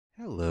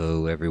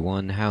Hello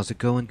everyone, how's it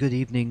going? Good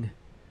evening.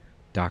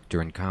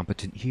 Dr.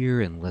 Incompetent here,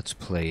 and let's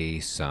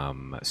play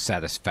some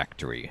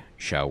Satisfactory,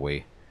 shall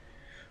we?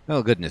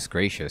 Well, goodness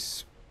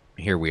gracious,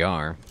 here we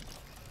are,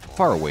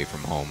 far away from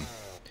home,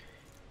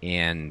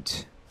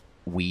 and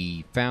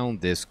we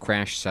found this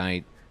crash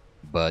site,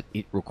 but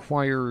it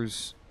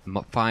requires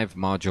 5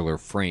 modular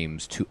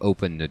frames to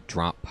open the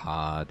drop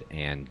pod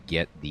and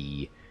get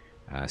the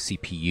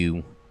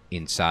CPU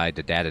inside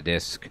the data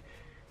disk.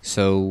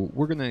 So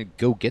we're going to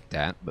go get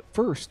that, but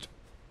first,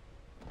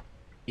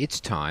 it's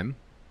time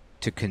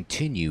to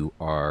continue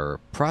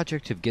our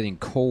project of getting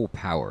coal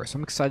power. So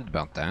I'm excited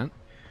about that.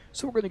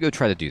 So we're going to go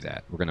try to do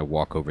that. We're going to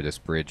walk over this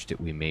bridge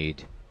that we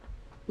made.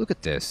 Look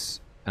at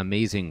this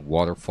amazing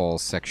waterfall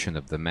section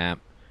of the map.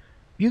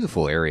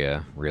 Beautiful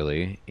area,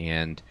 really.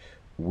 And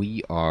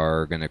we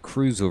are going to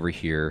cruise over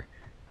here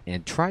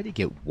and try to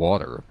get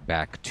water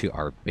back to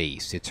our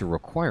base. It's a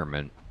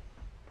requirement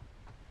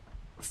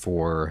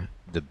for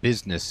the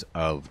business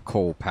of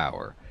coal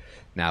power.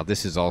 Now,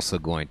 this is also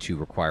going to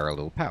require a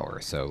little power,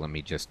 so let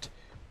me just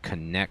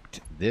connect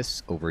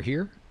this over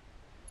here,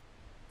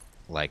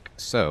 like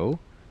so,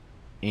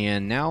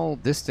 and now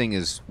this thing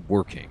is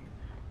working.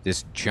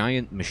 This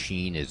giant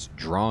machine is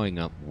drawing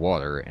up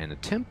water and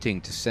attempting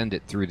to send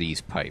it through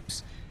these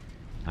pipes.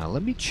 Now,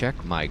 let me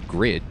check my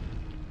grid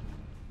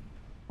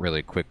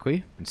really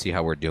quickly and see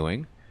how we're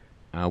doing.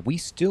 We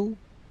still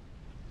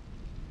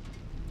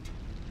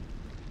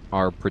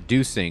are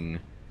producing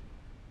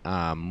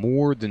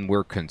more than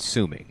we're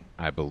consuming,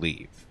 I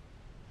believe.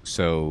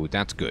 So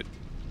that's good.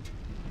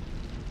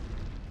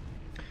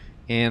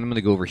 And I'm going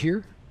to go over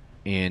here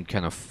and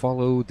kind of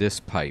follow this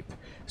pipe.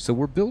 So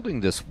we're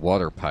building this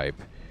water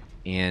pipe,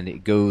 and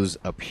it goes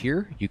up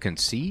here, you can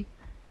see.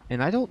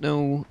 And I don't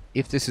know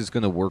if this is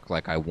going to work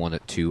like I want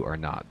it to or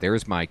not.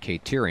 There's my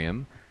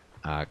Caterium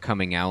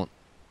coming out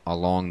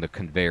along the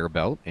conveyor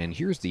belt, and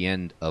here's the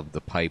end of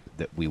the pipe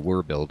that we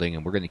were building,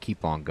 and we're going to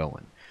keep on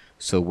going.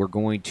 So we're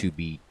going to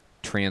be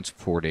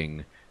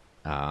transporting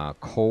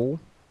coal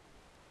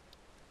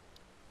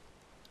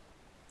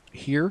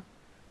here,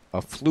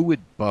 a fluid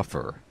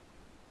buffer.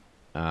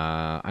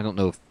 I don't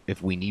know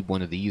if we need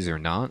one of these or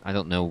not. I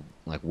don't know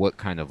like what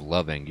kind of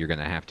loving you're going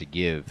to have to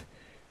give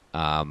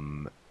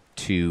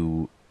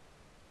to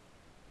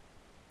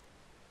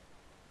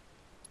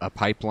a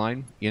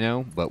pipeline, you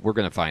know, but we're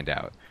going to find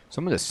out. So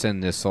I'm going to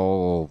send this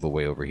all the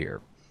way over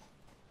here.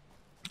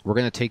 We're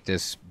going to take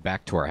this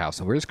back to our house,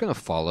 and we're just going to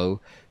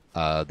follow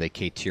the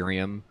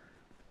Caterium,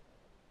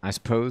 I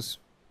suppose.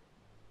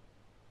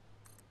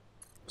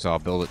 So I'll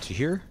build it to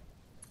here.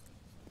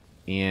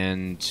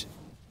 And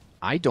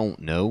I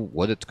don't know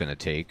what it's going to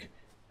take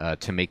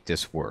to make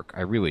this work.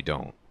 I really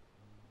don't.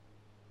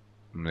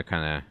 I'm going to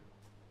kind of...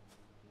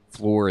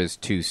 Floor is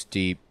too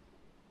steep.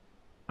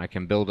 I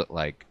can build it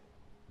like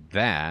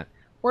that,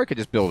 or I could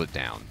just build it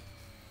down.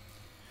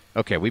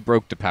 Okay, we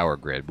broke the power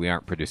grid. We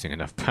aren't producing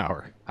enough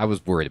power. I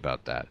was worried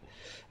about that.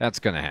 That's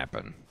going to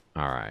happen.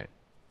 All right.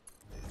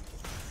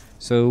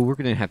 So we're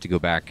going to have to go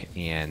back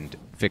and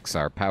fix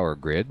our power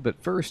grid.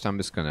 But first, I'm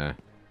just going to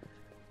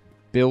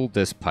build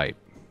this pipe.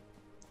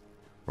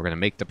 We're going to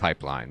make the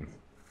pipeline.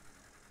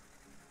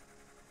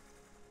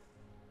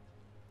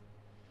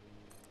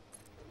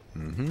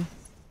 And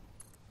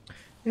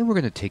we're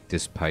going to take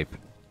this pipe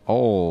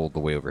all the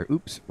way over.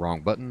 Oops,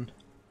 wrong button.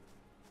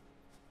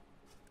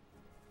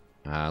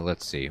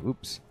 Let's see.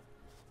 Oops.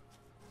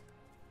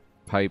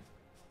 Pipe.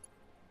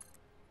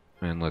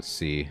 And let's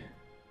see.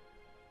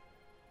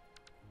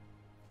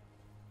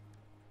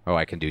 Oh,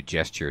 I can do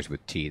gestures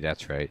with T.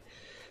 That's right.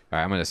 All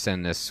right, I'm going to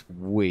send this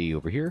way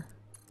over here.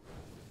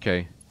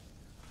 Okay.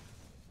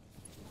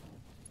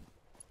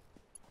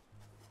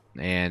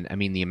 And, I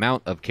mean, the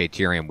amount of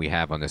Caterium we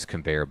have on this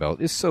conveyor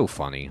belt is so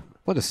funny.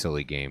 What a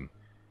silly game.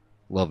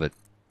 Love it.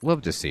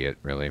 Love to see it,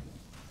 really.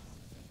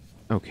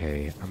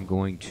 Okay, I'm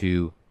going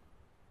to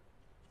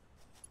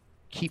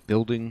keep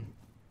building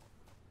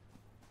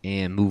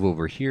and move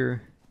over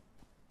here.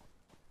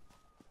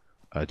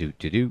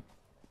 Do.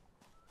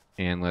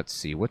 And let's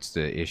see, what's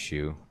the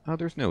issue? Oh,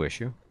 there's no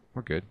issue.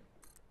 We're good.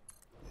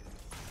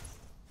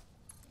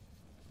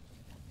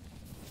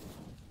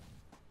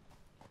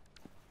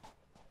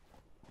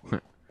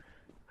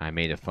 I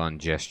made a fun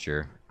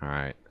gesture.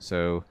 Alright,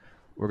 so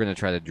we're going to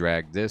try to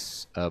drag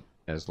this up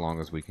as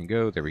long as we can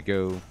go. There we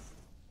go.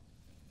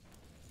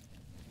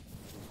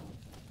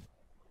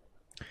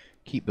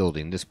 Keep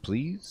building this,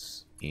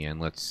 please.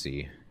 And let's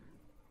see.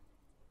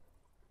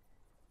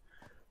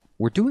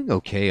 We're doing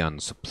okay on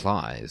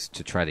supplies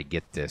to try to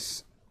get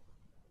this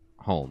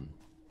home.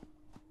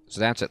 So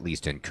that's at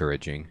least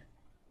encouraging.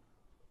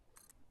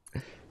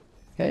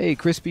 Hey,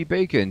 Crispy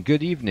Bacon,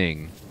 good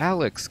evening.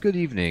 Alex, good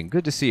evening.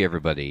 Good to see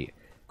everybody.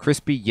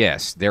 Crispy,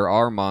 yes, there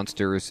are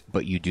monsters,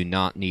 but you do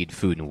not need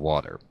food and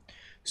water.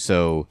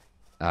 So,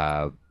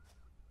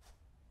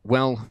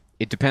 well,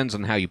 it depends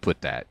on how you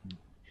put that.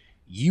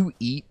 You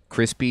eat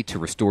Crispy to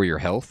restore your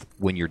health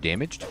when you're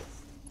damaged,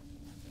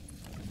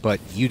 but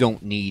you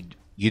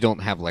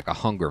don't have like a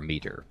hunger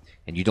meter,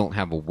 and you don't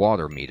have a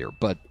water meter.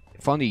 But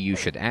funny you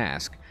should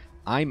ask.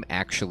 I'm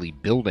actually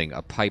building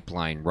a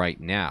pipeline right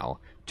now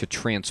to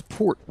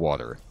transport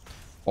water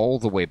all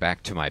the way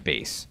back to my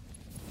base.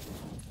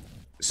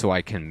 So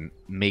I can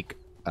make,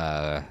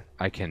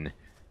 I can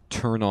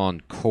turn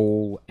on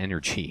coal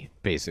energy,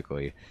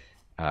 basically.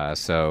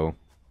 So,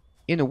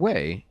 in a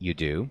way, you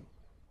do.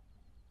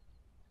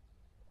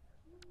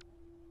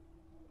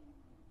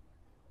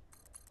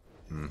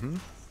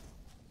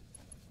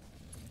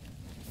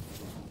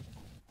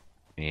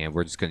 And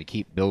we're just going to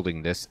keep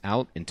building this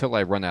out until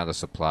I run out of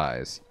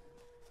supplies.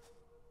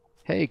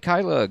 Hey,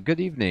 Kylug, good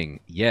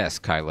evening. Yes,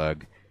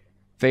 Kylug.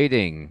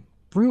 Fading.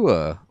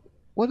 Brua.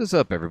 What is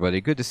up,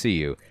 everybody? Good to see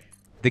you.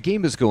 The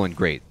game is going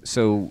great.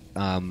 So,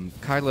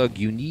 Kylug,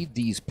 you need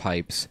these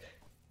pipes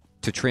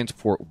to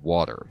transport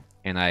water.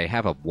 And I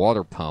have a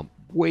water pump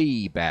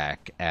way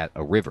back at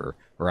a river.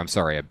 Or, I'm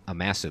sorry, a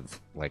massive,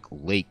 like,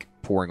 lake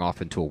pouring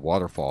off into a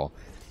waterfall.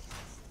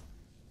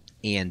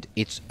 And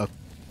it's a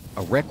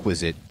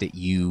requisite that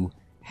you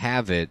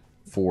have it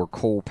for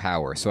coal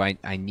power. So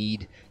I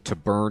need to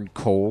burn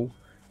coal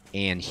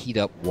and heat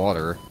up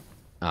water.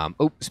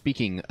 Oh,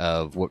 speaking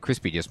of what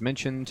Crispy just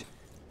mentioned,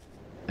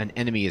 an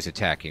enemy is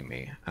attacking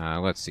me.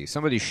 Let's see.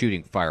 Somebody's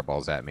shooting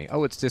fireballs at me.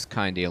 Oh, it's this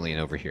kind alien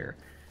over here.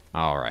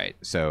 Alright,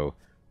 so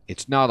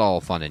it's not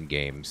all fun and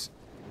games.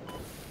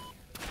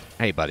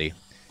 Hey, buddy.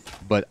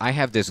 But I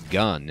have this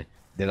gun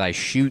that I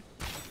shoot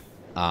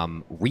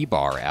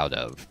rebar out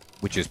of,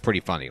 which is pretty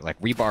funny. Like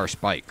rebar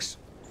spikes.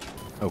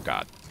 Oh,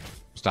 God.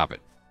 Stop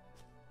it.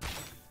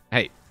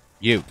 Hey,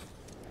 you.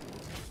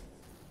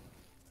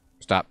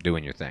 Stop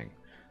doing your thing.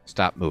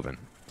 Stop moving.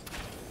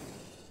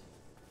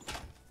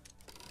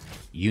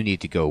 You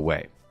need to go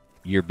away.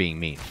 You're being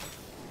mean.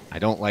 I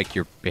don't like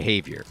your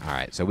behavior.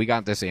 Alright, so we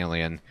got this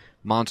alien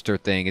monster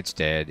thing. It's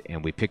dead.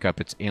 And we pick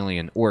up its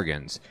alien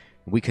organs.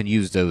 We can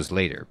use those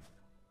later.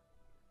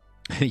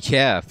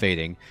 Yeah,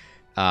 Fading.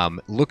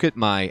 Look at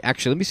my...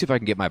 Actually, let me see if I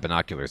can get my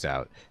binoculars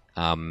out.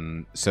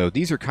 So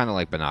these are kind of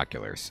like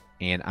binoculars.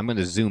 And I'm going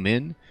to zoom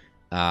in.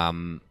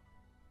 And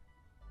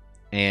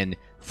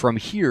from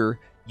here,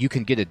 you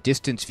can get a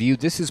distance view.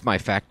 This is my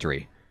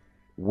factory.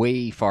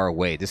 Way far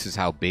away. This is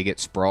how big it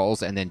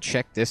sprawls. And then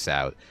check this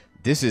out.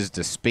 This is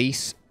the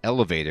space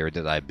elevator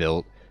that I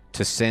built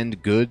to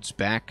send goods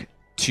back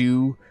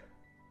to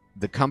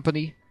the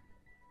company.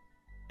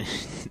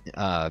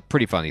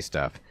 Pretty funny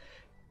stuff.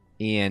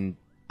 And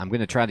I'm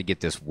going to try to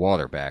get this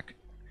water back.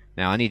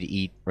 Now, I need to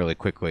eat really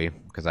quickly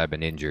because I've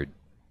been injured.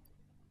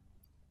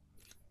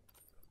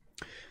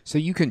 So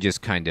you can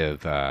just kind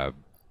of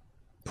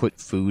put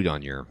food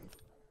on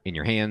in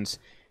your hands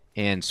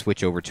and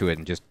switch over to it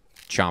and just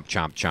chomp,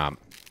 chomp, chomp.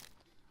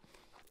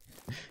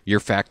 Your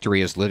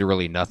factory is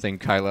literally nothing,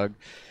 Kylug.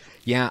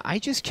 Yeah, I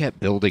just kept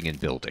building and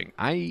building.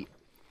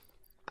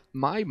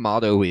 My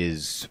motto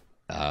is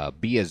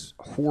be as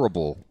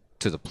horrible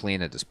to the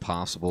planet as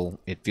possible,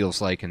 it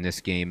feels like in this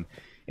game.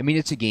 I mean,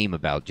 it's a game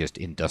about just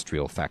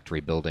industrial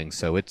factory building,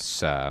 so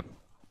it's it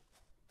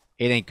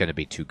ain't going to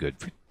be too good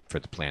for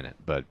the planet,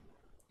 but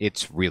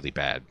it's really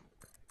bad.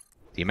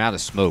 The amount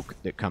of smoke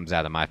that comes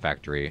out of my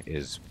factory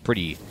is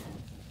pretty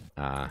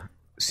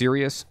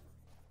serious.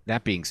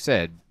 That being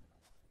said,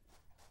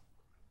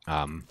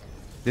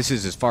 this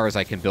is as far as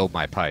I can build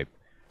my pipe.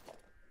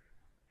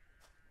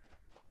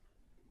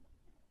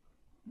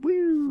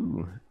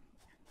 Woo!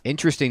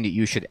 Interesting that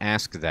you should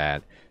ask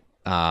that,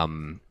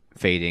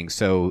 Fading.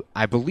 So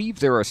I believe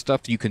there are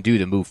stuff you can do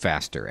to move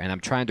faster, and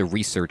I'm trying to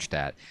research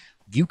that.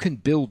 You can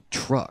build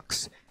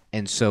trucks,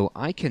 and so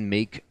I can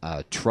make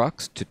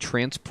trucks to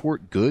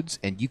transport goods,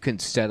 and you can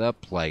set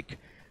up, like,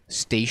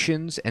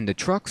 stations, and the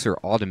trucks are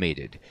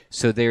automated.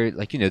 So they're,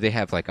 like, you know, they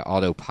have, like, an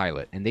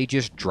autopilot, and they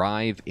just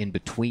drive in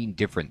between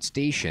different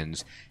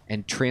stations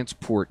and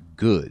transport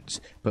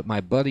goods. But my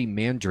buddy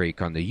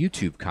Mandrake on the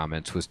YouTube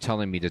comments was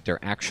telling me that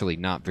they're actually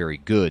not very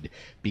good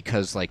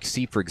because, like,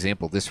 see, for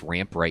example, this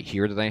ramp right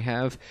here that I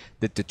have,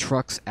 that the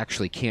trucks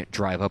actually can't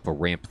drive up a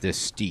ramp this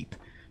steep.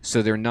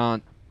 So they're not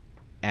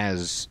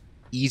as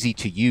easy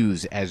to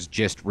use as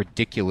just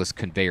ridiculous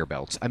conveyor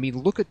belts. I mean,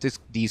 look at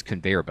these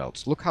conveyor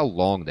belts. Look how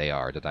long they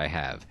are that I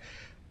have.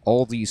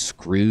 All these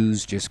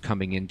screws just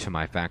coming into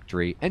my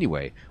factory.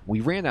 Anyway, we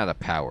ran out of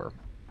power.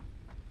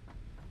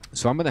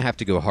 So I'm going to have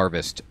to go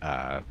harvest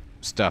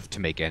stuff to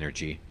make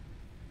energy.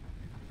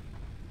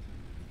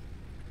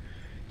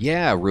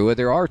 Yeah, Rua,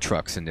 there are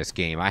trucks in this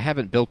game. I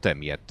haven't built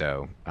them yet,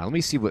 though. Let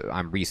me see what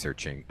I'm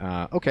researching.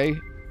 Okay.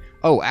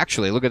 Oh,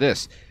 actually, look at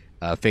this.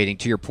 Fading,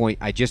 to your point,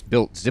 I just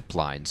built zip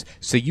lines.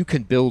 So you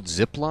can build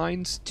zip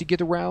lines to get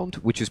around,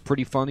 which is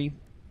pretty funny.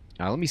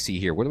 Let me see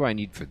here. What do I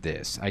need for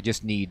this? I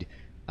just need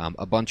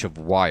a bunch of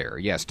wire.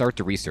 Yeah, start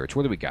the research.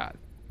 What do we got?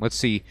 Let's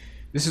see.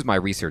 This is my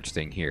research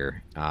thing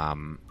here.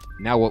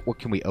 Now what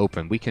can we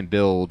open? We can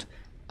build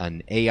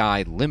an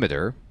AI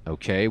limiter.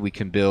 Okay, we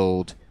can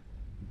build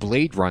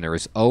Blade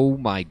Runners. Oh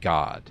my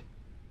god.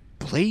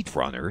 Blade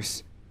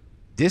Runners?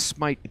 This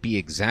might be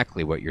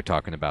exactly what you're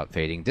talking about,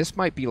 Fading. This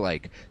might be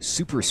like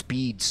super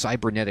speed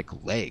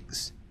cybernetic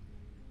legs.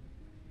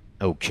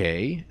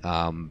 Okay.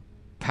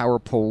 Power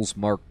Poles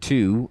Mark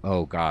II.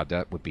 Oh god,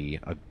 that would be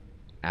an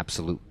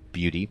absolute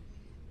beauty.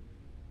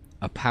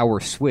 A power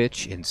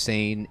switch,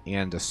 insane,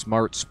 and a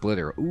smart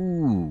splitter.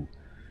 Ooh.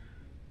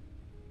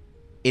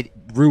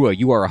 Rua,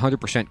 you are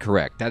 100%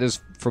 correct. That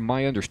is, from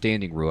my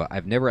understanding, Rua,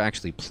 I've never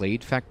actually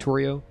played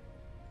Factorio,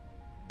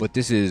 but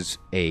this is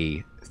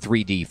a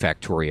 3D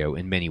Factorio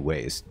in many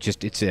ways.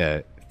 Just, it's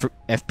a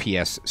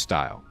FPS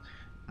style.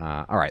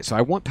 Alright, so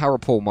I want Power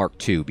Pole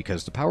Mark II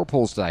because the power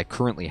poles that I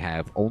currently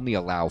have only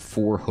allow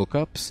 4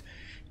 hookups,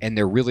 and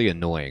they're really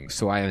annoying.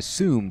 So I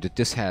assume that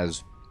this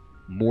has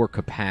more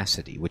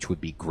capacity, which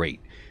would be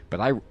great. But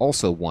I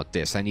also want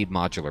this. I need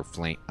modular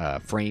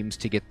frames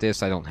to get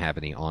this. I don't have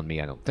any on me,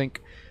 I don't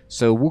think.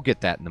 So we'll get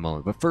that in a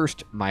moment. But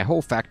first, my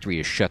whole factory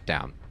is shut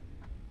down.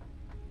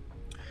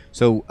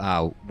 So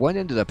what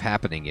ended up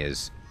happening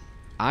is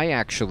I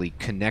actually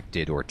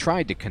connected, or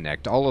tried to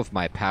connect, all of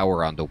my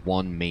power onto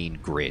one main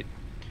grid.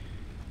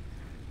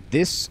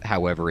 This,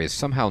 however, is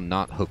somehow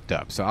not hooked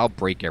up, so I'll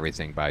break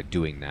everything by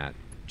doing that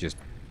just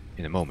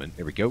in a moment.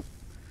 There we go.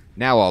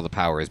 Now all the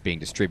power is being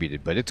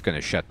distributed, but it's going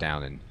to shut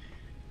down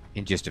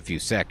in just a few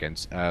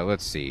seconds.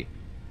 Let's see.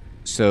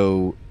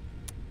 So,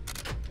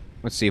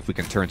 let's see if we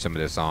can turn some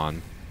of this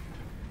on.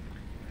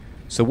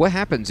 So what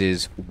happens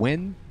is,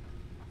 when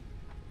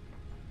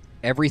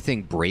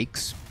everything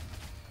breaks,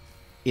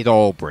 it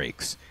all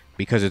breaks,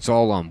 because it's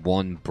all on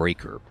one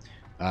breaker.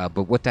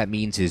 But what that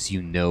means is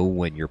you know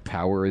when your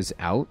power is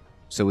out,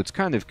 so it's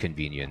kind of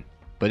convenient.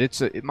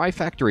 But my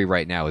factory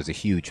right now is a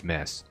huge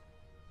mess.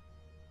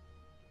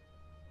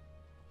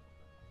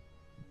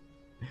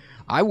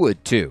 I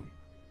would too.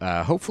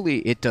 Hopefully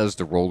it does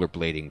the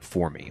rollerblading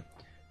for me.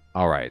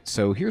 Alright,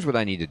 so here's what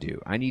I need to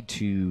do. I need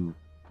to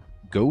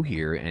go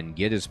here and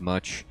get as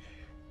much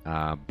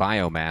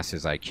biomass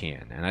as I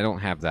can. And I don't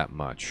have that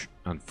much,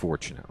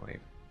 unfortunately.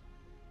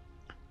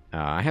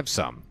 I have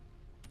some.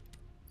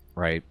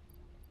 Right?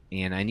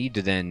 And I need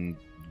to then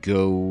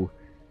go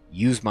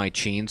use my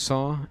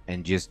chainsaw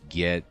and just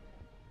get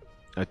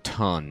a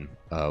ton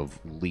of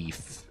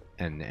leaf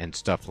and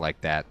stuff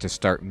like that to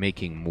start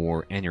making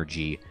more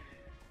energy.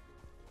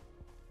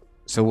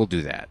 So we'll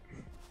do that.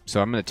 So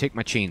I'm going to take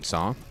my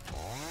chainsaw,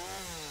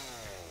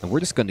 and we're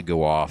just going to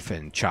go off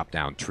and chop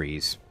down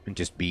trees and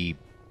just be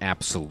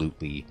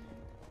absolutely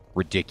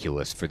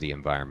ridiculous for the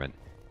environment.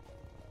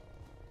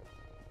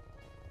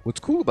 What's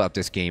cool about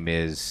this game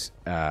is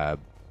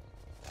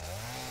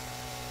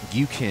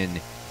you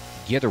can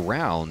get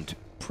around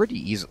pretty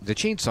easily. The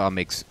chainsaw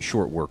makes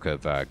short work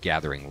of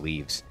gathering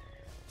leaves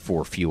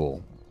for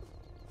fuel.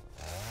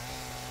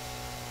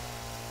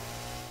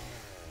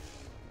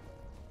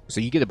 So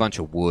you get a bunch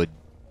of wood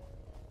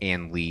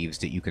and leaves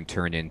that you can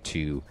turn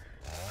into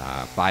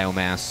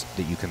biomass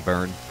that you can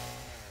burn,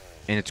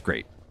 and it's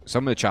great. So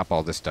I'm going to chop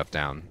all this stuff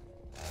down.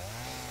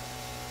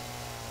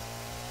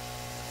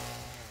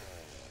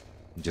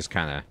 And just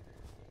kind of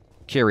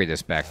carry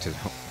this back to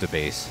the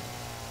base.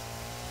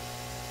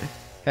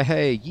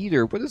 Hey,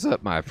 Yeeter, what is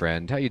up, my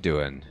friend? How you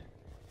doing?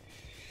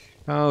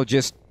 Oh,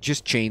 just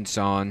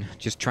chainsawing.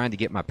 Just trying to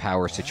get my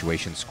power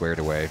situation squared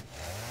away.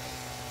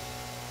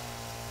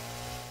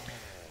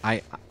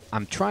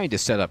 I'm trying to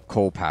set up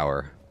coal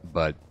power,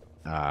 but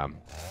I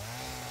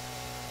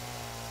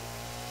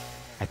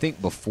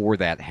think before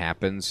that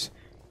happens,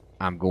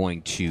 I'm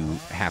going to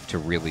have to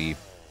really...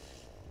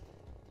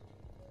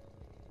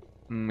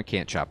 I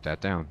can't chop that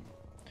down.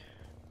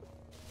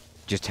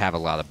 Just have a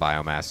lot of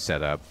biomass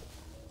set up.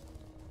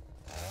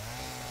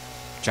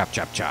 Chop,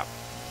 chop, chop.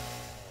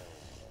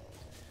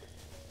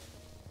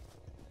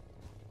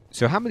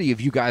 So how many of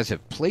you guys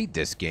have played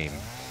this game?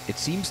 It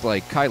seems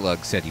like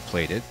Kylug said he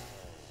played it.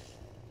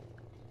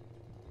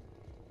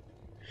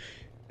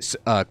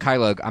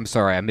 Kylug, I'm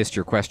sorry, I missed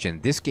your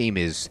question. This game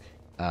is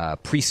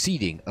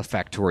preceding a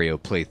Factorio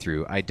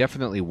playthrough. I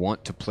definitely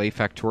want to play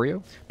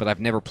Factorio, but I've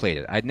never played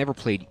it. I'd never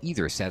played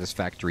either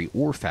Satisfactory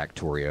or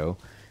Factorio,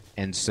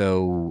 and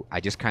so I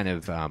just kind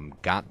of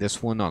got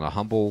this one on a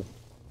humble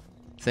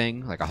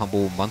thing, like a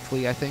humble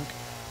monthly, I think.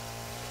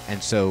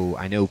 And so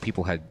I know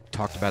people had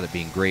talked about it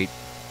being great.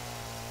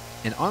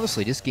 And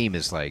honestly, this game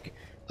is like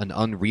an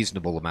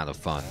unreasonable amount of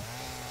fun.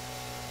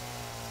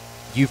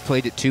 You've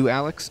played it too,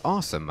 Alex?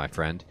 Awesome, my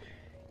friend.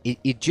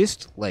 It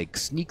just, like,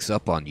 sneaks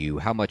up on you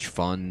how much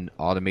fun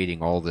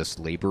automating all this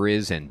labor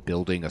is and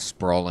building a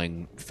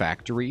sprawling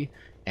factory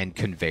and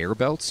conveyor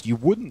belts. You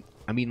wouldn't...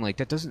 I mean, like,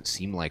 that doesn't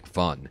seem like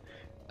fun.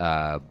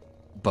 But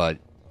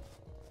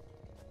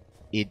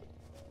it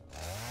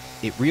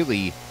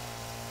really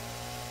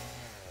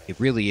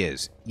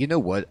is. You know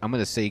what? I'm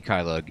going to say,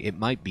 Kylug, it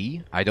might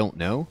be. I don't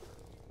know.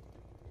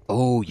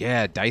 Oh,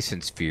 yeah,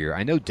 Dyson Sphere.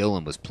 I know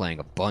Dylan was playing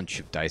a bunch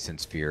of Dyson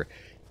Sphere,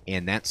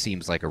 and that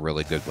seems like a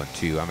really good one,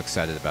 too. I'm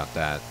excited about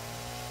that.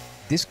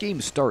 This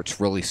game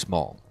starts really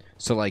small.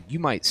 So, like, you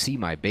might see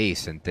my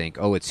base and think,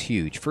 oh, it's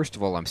huge. First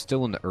of all, I'm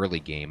still in the early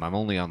game. I'm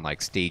only on,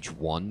 like, stage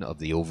 1 of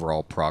the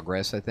overall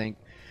progress, I think.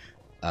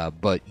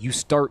 But you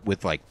start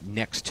with, like,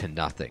 next to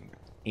nothing.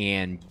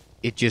 And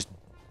it just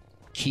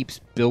keeps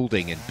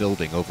building and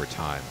building over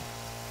time.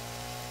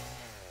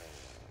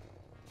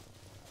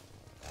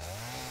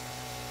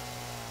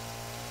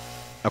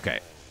 Okay.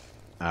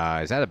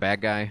 Is that a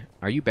bad guy?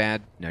 Are you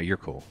bad? No, you're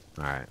cool.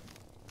 Alright.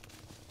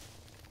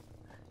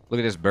 Look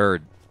at this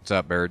bird. What's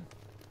up, bird?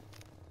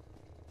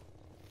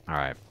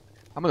 Alright.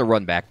 I'm going to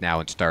run back now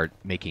and start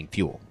making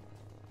fuel.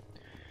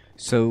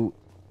 So,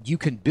 you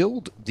can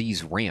build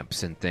these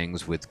ramps and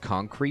things with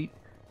concrete.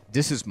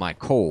 This is my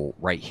coal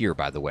right here,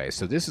 by the way.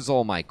 So this is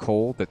all my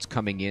coal that's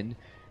coming in.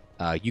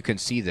 You can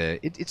see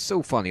it's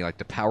so funny, like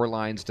the power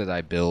lines that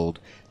I build.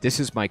 This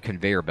is my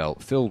conveyor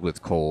belt filled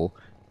with coal.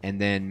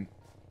 And then...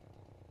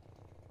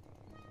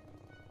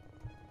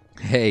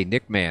 Hey,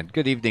 Nickman.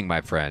 Good evening, my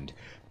friend.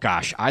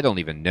 Gosh, I don't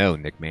even know,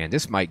 Nickman.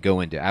 This might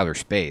go into outer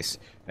space,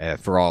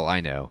 for all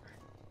I know.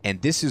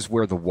 And this is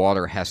where the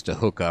water has to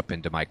hook up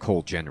into my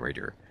coal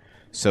generator.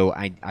 So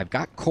I've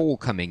got coal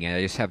coming in,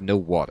 I just have no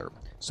water.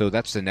 So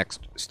that's the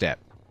next step.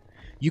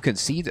 You can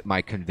see that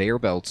my conveyor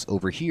belts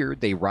over here,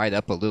 they ride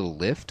up a little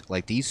lift.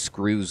 Like these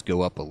screws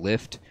go up a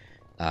lift,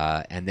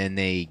 and then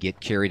they get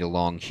carried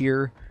along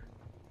here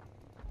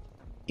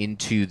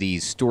into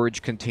these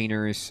storage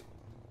containers.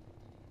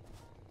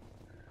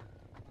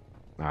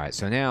 Alright,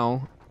 so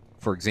now,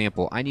 for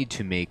example, I need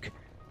to make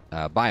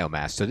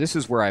biomass. So this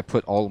is where I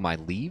put all of my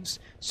leaves.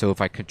 So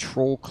if I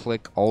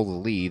control-click all the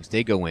leaves,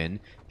 they go in,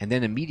 and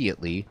then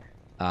immediately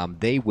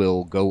they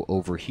will go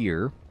over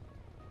here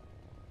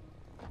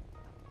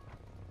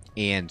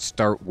and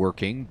start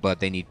working, but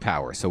they need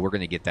power. So we're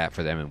going to get that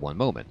for them in one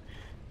moment.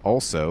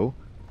 Also,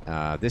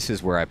 this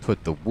is where I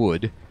put the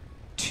wood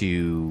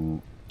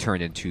to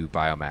turn into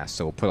biomass.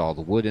 So we'll put all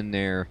the wood in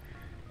there,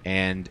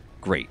 and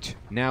great.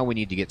 Now we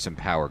need to get some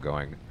power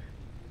going.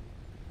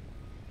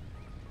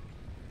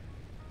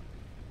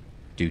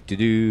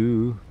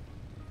 Do-do-do.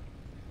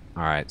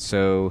 Alright,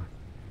 so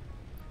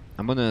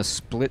I'm going to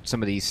split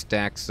some of these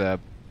stacks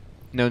up.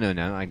 No,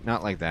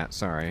 not like that,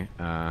 sorry.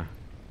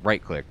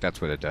 Right-click,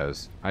 that's what it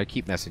does. I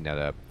keep messing that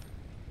up.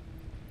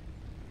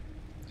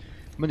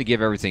 I'm going to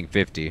give everything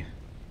 50.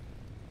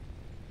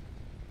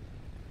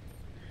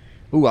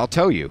 Ooh, I'll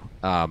tell you,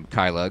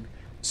 Kylug.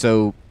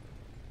 So,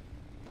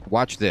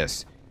 watch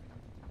this.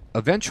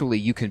 Eventually,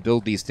 you can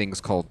build these things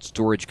called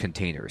storage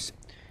containers.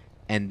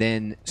 And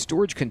then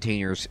storage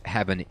containers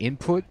have an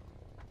input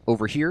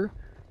over here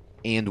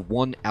and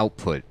one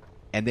output.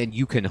 And then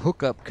you can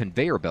hook up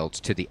conveyor belts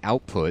to the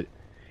output.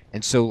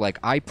 And so, like,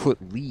 I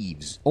put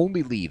leaves,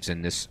 only leaves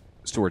in this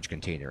storage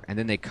container. And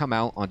then they come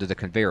out onto the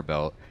conveyor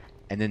belt.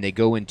 And then they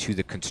go into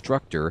the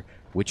constructor,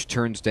 which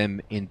turns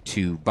them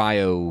into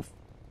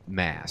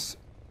biomass.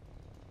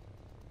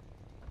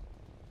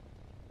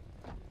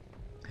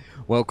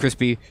 Well,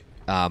 Crispy,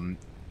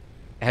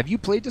 have you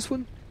played this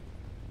one?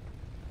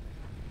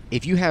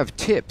 If you have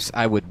tips,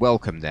 I would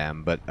welcome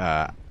them, but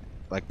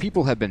like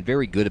people have been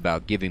very good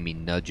about giving me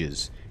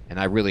nudges, and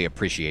I really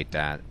appreciate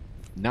that.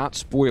 Not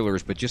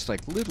spoilers, but just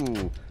like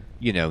little,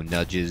 you know,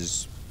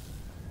 nudges.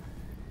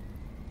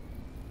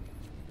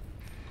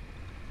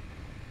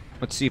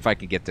 Let's see if I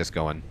can get this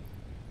going.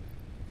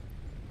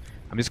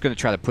 I'm just going to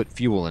try to put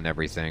fuel in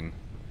everything.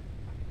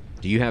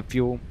 Do you have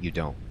fuel? You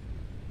don't.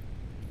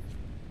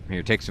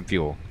 Here, take some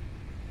fuel.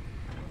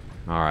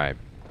 Alright.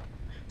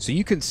 So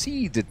you can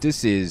see that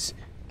this is...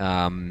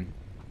 oh,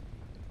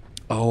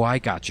 I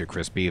got you,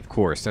 Crispy. Of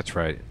course, that's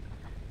right.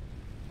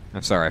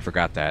 I'm sorry, I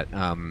forgot that.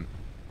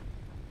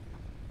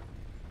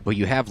 But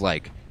you have,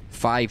 like,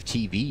 5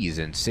 TVs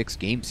and 6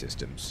 game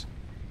systems.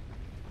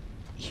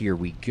 Here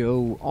we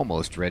go.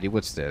 Almost ready.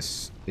 What's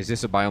this? Is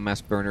this a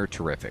biomass burner?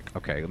 Terrific.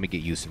 Okay, let me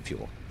get you some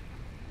fuel.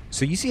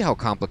 So you see how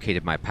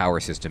complicated my power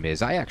system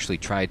is. I actually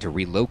tried to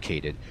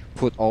relocate it,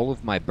 put all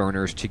of my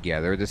burners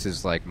together. This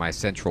is like my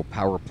central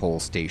power pole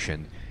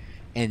station.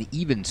 And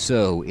even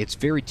so, it's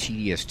very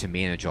tedious to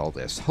manage all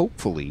this.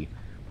 Hopefully,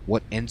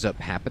 what ends up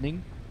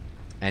happening...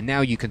 And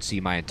now you can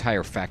see my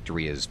entire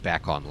factory is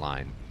back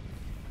online.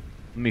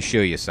 Let me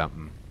show you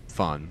something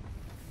fun.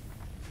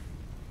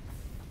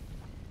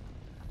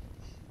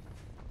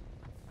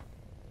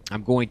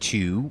 I'm going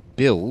to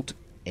build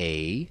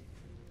a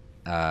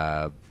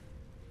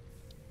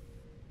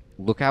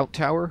lookout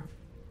tower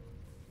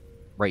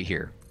right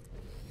here.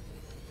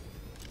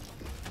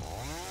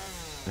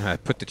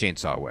 Put the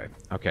chainsaw away.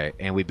 Okay,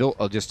 and we built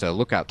just a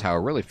lookout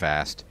tower really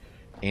fast,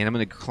 and I'm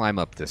going to climb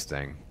up this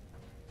thing.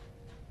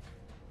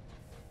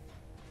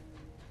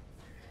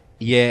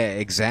 Yeah,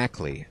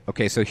 exactly.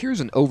 Okay, so here's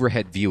an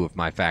overhead view of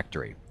my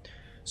factory.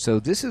 So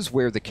this is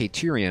where the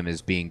Caterium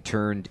is being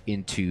turned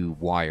into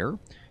wire.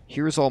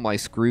 Here's all my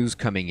screws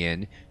coming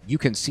in. You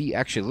can see,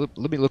 actually,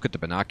 let me look at the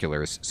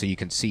binoculars so you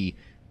can see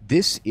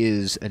this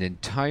is an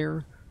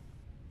entire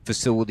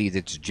facility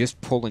that's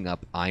just pulling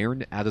up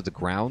iron out of the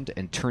ground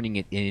and turning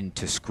it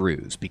into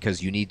screws,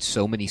 because you need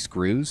so many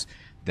screws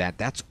that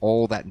that's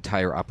all that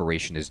entire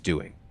operation is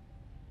doing.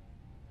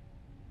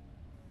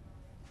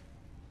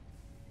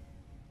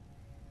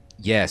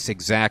 Yes,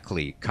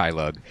 exactly,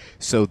 Kylug.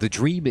 So the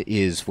dream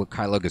is, what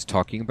Kylug is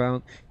talking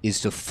about, is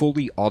to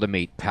fully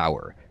automate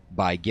power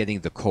by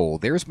getting the coal.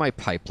 There's my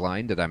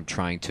pipeline that I'm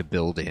trying to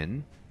build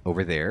in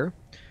over there.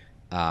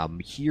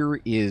 Here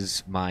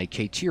is my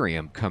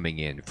Caterium coming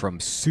in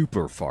from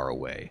super far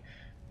away.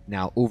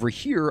 Now, over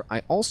here,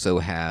 I also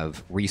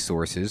have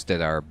resources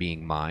that are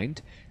being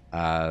mined,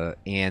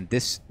 and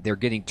they're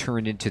getting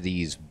turned into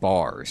these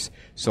bars.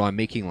 So I'm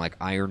making like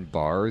iron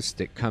bars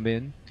that come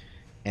in,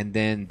 and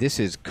then this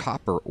is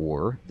copper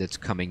ore that's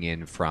coming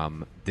in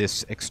from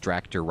this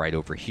extractor right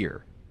over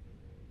here.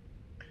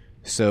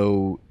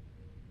 So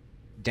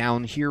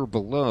down here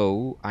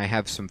below, I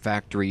have some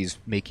factories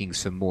making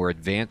some more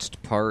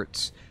advanced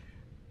parts.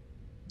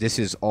 This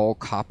is all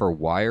copper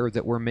wire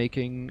that we're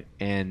making,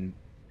 and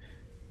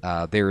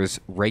there's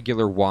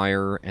regular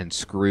wire and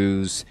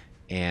screws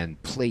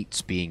and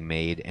plates being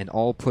made, and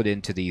all put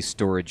into these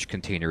storage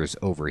containers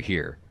over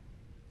here.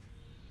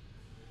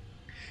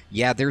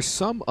 Yeah, there's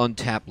some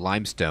untapped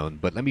limestone,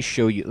 but let me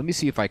show you. Let me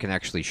see if I can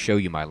actually show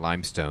you my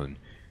limestone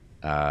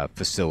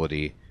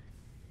facility.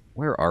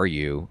 Where are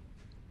you?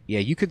 Yeah,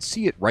 you can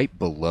see it right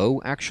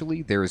below,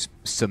 actually. There's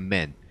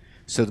cement.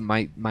 So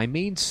my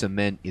main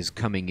cement is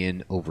coming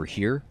in over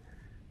here.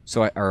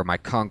 Or my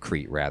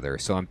concrete, rather.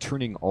 So I'm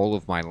turning all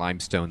of my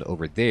limestone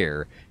over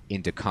there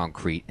into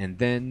concrete. And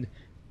then,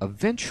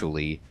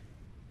 eventually,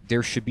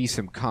 there should be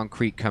some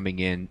concrete coming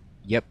in.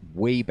 Yep,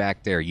 way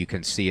back there. You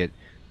can see it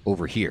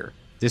over here.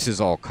 This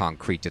is all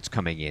concrete that's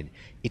coming in.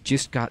 It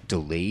just got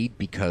delayed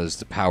because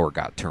the power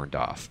got turned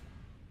off.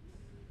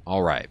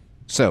 All right.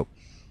 So,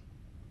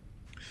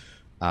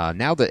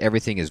 now that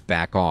everything is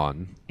back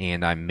on,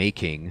 and I'm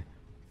making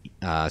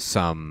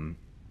some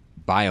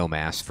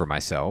biomass for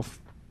myself,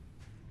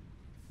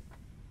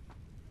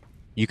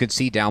 you can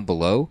see down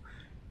below,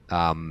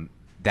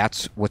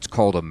 that's what's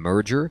called a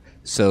merger.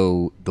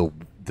 So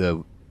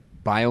the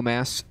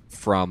biomass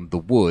from the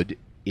wood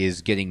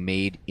is getting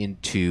made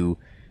into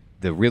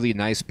the really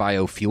nice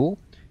biofuel,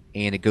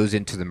 and it goes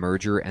into the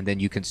merger, and then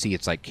you can see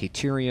it's like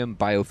deuterium,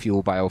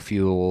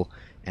 biofuel,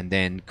 and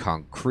then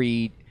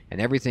concrete, and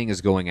everything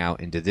is going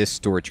out into this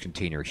storage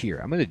container here.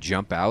 I'm going to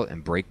jump out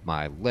and break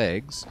my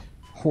legs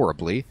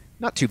horribly.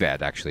 Not too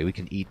bad, actually. We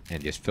can eat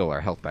and just fill our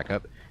health back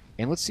up.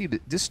 And let's see,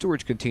 this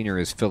storage container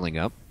is filling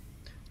up.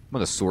 I'm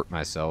going to sort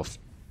myself.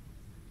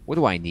 What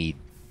do I need?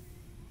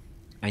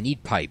 I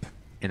need pipe,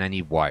 and I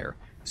need wire.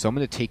 So I'm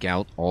going to take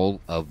out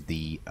all of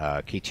the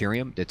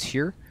deuterium that's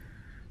here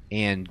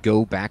and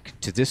go back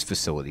to this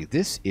facility.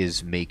 This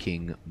is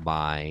making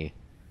my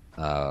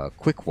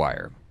quick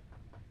wire.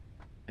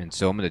 And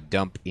so I'm going to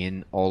dump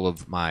in all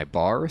of my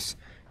bars,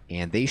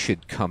 and they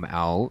should come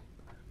out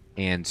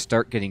and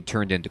start getting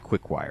turned into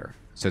quick wire.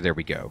 So there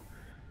we go.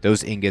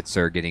 Those ingots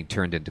are getting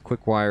turned into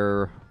quick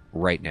wire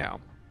right now.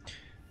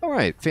 All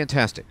right,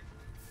 fantastic.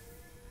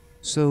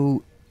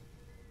 So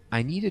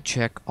I need to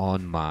check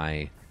on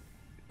my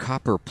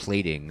copper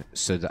plating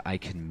so that I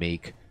can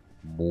make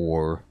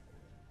more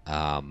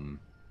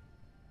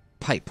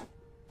pipe.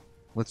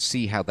 Let's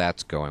see how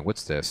that's going.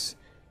 What's this?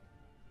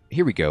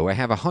 Here we go. I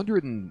have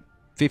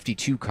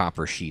 152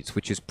 copper sheets,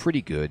 which is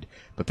pretty good.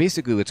 But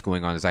basically what's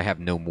going on is I have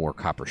no more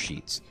copper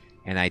sheets,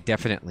 and I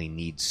definitely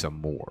need some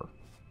more.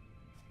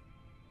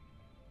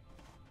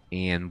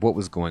 And what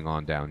was going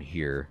on down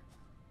here?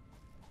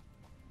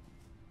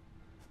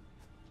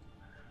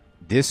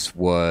 This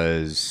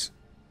was...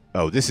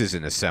 Oh, this is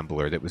an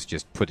assembler that was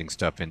just putting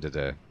stuff into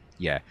the...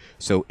 Yeah,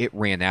 so it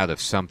ran out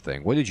of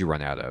something. What did you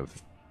run out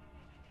of?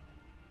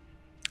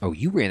 Oh,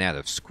 you ran out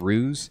of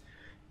screws,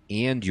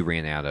 and you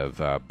ran out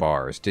of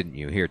bars, didn't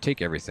you? Here,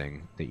 take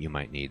everything that you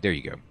might need. There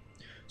you go.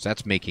 So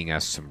that's making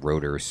us some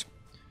rotors.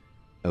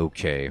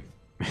 Okay.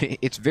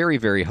 It's very,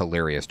 very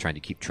hilarious trying to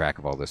keep track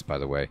of all this, by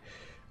the way.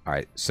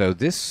 Alright, so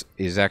this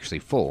is actually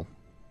full.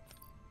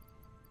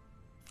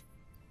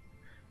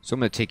 So I'm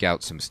going to take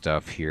out some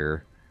stuff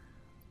here.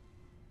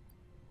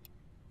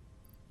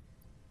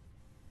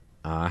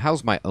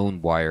 How's my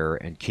own wire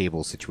and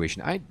cable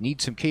situation? I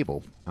need some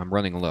cable. I'm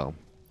running low.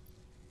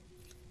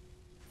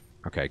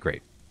 Okay,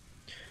 great.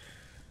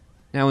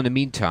 Now, in the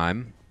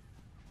meantime,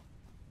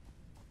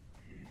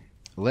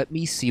 let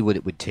me see what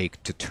it would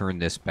take to turn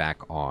this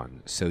back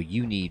on. So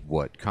you need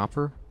what?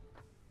 Copper?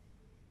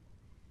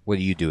 What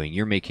are you doing?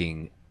 You're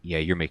making... Yeah,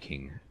 you're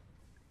making...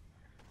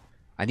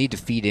 I need to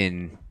feed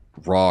in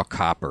raw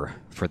copper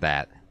for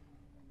that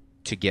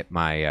to get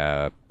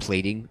my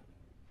plating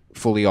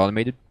fully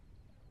automated.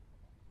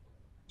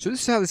 So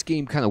this is how this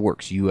game kind of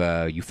works.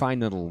 You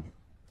find little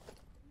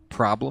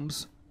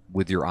problems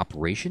with your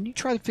operation. You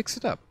try to fix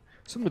it up.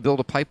 So I'm going to build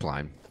a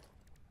pipeline.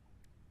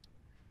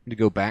 I'm going to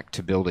go back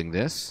to building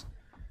this,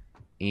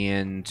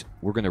 and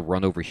we're going to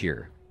run over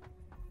here.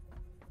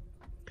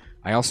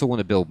 I also want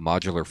to build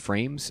modular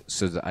frames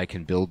so that I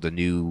can build the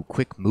new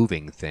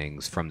quick-moving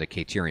things from the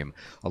deuterium.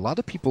 A lot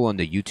of people on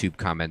the YouTube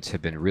comments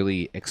have been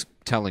really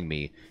telling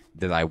me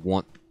that I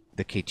want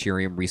the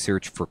deuterium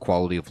research for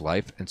quality of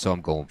life, and so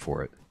I'm going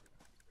for it.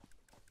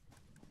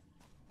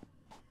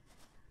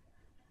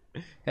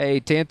 Hey,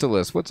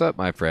 Tantalus, what's up,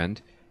 my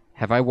friend?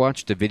 Have I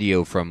watched a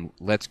video from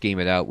Let's Game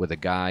It Out with a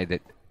guy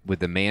that with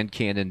the man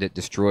cannon that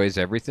destroys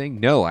everything?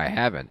 No, I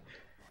haven't.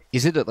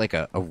 Is it like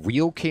a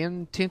real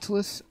cannon,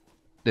 Tantalus,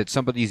 that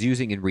somebody's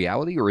using in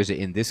reality, or is it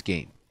in this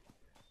game?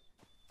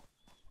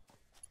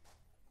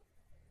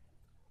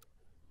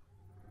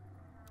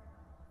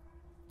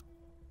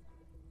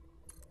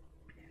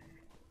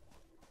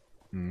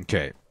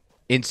 Okay.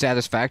 In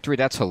Satisfactory?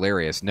 That's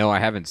hilarious. No, I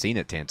haven't seen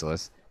it,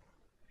 Tantalus.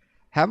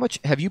 How much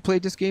have you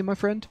played this game, my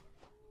friend?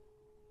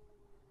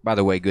 By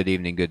the way, good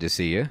evening. Good to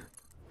see you.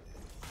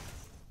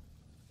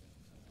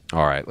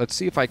 All right, let's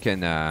see if I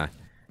can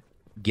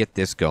get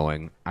this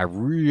going. I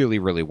really,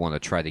 really want to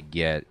try to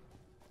get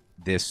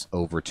this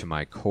over to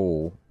my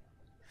coal.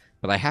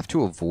 But I have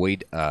to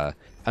avoid... I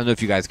don't know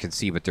if you guys can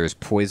see, but there's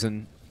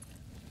poison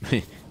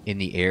in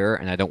the air,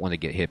 and I don't want to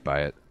get hit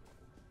by it.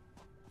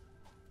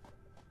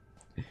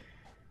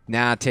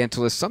 Nah,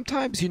 Tantalus,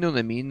 sometimes, you know what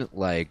I mean?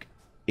 Like,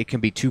 it can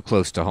be too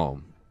close to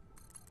home.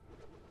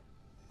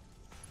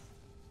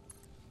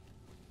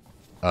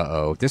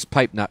 Uh-oh, this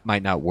pipe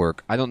might not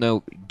work. I don't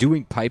know.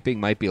 Doing piping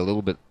might be a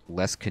little bit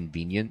less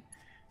convenient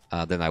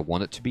than I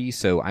want it to be,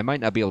 so I might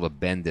not be able to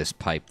bend this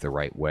pipe the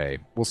right way.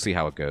 We'll see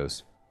how it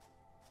goes.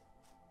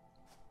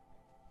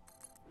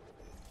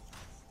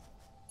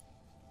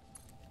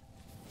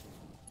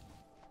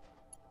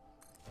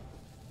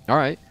 All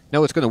right.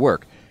 No, it's going to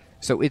work.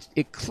 So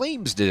it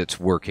claims that it's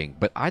working,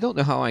 but I don't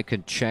know how I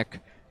can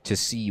check to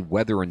see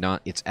whether or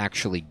not it's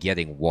actually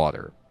getting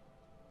water.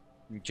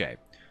 Okay.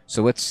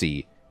 So let's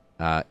see.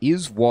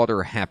 Is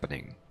water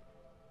happening?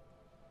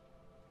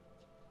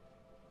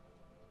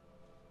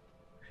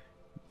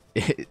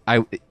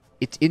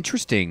 It's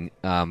interesting,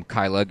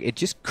 Kylug. It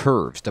just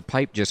curves. The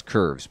pipe just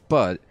curves.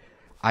 But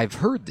I've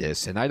heard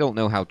this, and I don't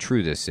know how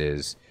true this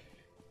is.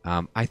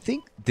 I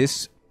think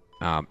this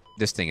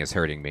thing is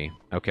hurting me.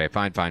 Okay,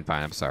 fine.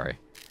 I'm sorry.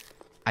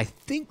 I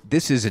think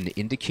this is an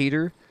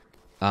indicator.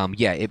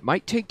 Yeah, it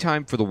might take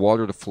time for the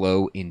water to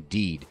flow,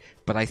 indeed.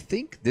 But I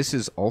think this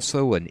is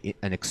also an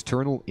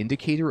external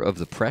indicator of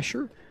the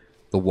pressure,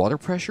 the water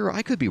pressure.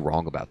 I could be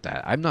wrong about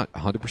that. I'm not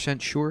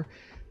 100% sure,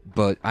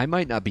 but I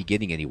might not be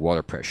getting any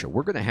water pressure.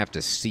 We're going to have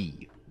to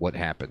see what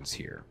happens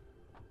here.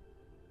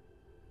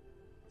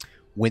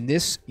 When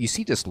this, you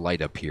see this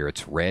light up here,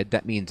 it's red,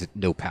 that means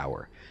no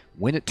power.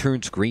 When it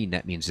turns green,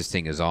 that means this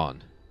thing is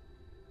on.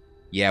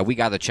 Yeah, we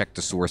got to check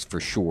the source for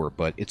sure,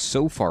 but it's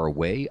so far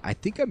away, I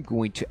think I'm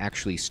going to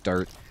actually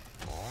start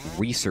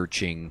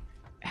researching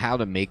how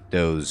to make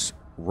those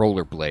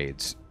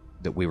rollerblades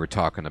that we were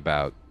talking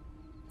about.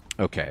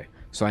 Okay,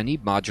 so I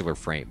need modular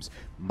frames.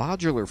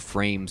 Modular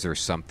frames are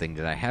something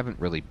that I haven't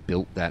really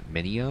built that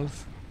many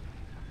of.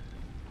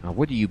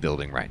 What are you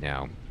building right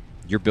now?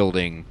 You're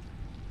building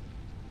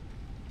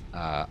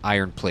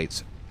iron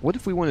plates. What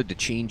if we wanted to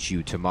change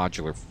you to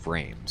modular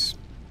frames?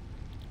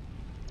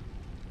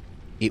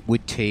 It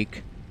would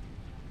take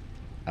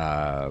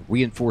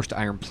reinforced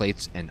iron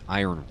plates and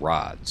iron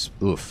rods.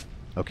 Oof.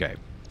 Okay.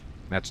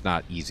 That's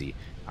not easy.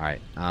 All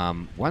right.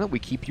 Why don't we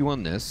keep you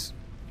on this?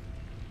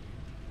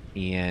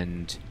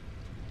 And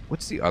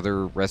what's the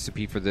other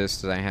recipe for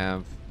this that I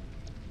have?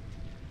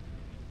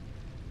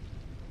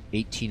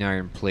 18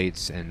 iron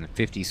plates and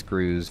 50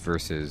 screws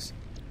versus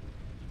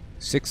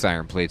 6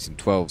 iron plates and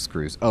 12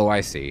 screws. Oh,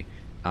 I see.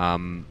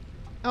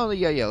 Oh,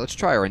 yeah, let's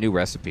try our new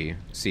recipe,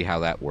 see how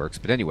that works.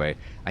 But anyway,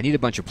 I need a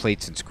bunch of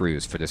plates and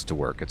screws for this to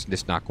work. It's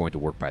just not going to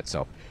work by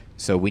itself.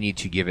 So we need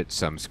to give it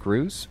some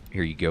screws.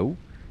 Here you go.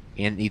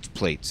 And it needs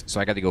plates.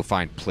 So I got to go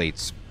find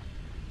plates.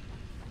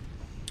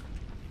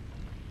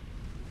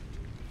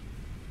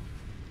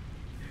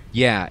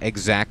 Yeah,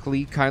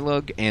 exactly,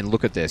 Kylug. And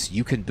look at this.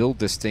 You can build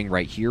this thing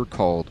right here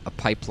called a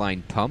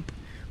pipeline pump,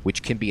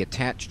 which can be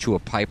attached to a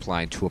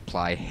pipeline to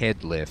apply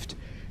head lift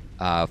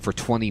for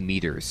 20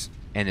 meters.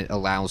 And it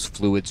allows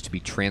fluids to be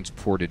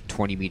transported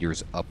 20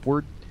 meters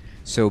upward.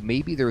 So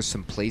maybe there's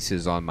some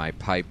places on my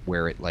pipe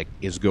where it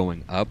is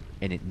going up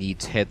and it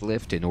needs head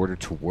lift in order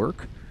to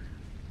work.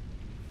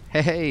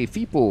 Hey,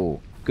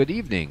 Feeple, good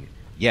evening.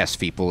 Yes,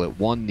 Feeple, it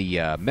won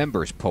the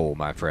members poll,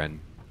 my friend.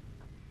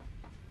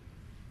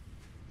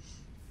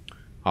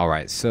 All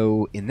right,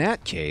 so in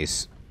that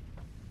case,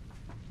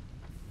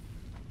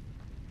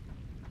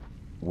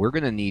 we're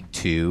going to need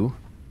to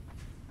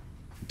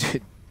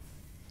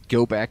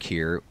go back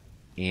here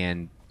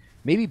and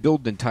maybe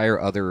build an entire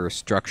other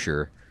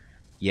structure.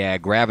 Yeah,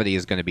 gravity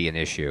is going to be an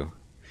issue.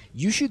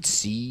 You should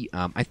see,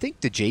 I think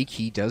the J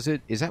key does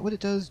it. Is that what it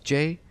does,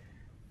 J?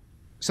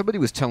 Somebody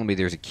was telling me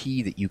there's a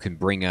key that you can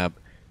bring up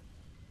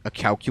a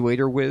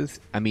calculator with.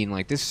 I mean,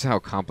 this is how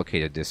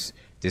complicated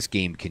this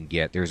game can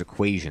get. There's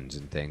equations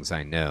and things,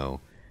 I know.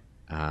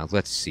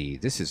 Let's see.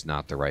 This is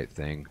not the right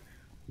thing.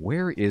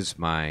 Where is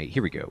my...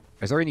 Here we go.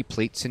 Is there any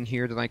plates in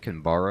here that I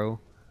can borrow?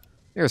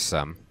 There's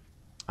some.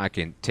 I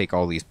can take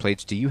all these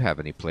plates. Do you have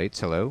any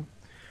plates? Hello?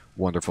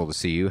 Wonderful to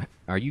see you.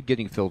 Are you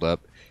getting filled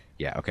up?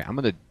 Yeah, okay. I'm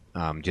going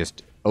to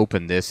just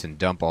open this and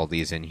dump all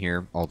these in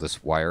here, all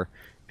this wire,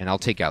 and I'll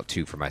take out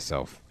 2 for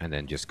myself and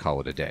then just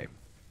call it a day.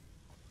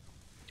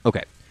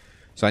 Okay.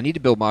 So I need to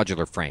build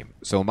modular frame.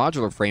 So a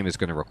modular frame is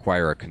going to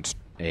require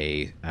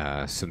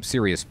some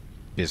serious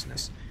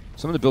business.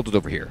 So I'm going to build it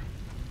over here.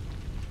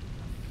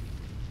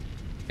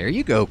 There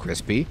you go,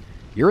 Crispy.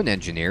 You're an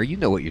engineer. You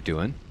know what you're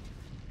doing.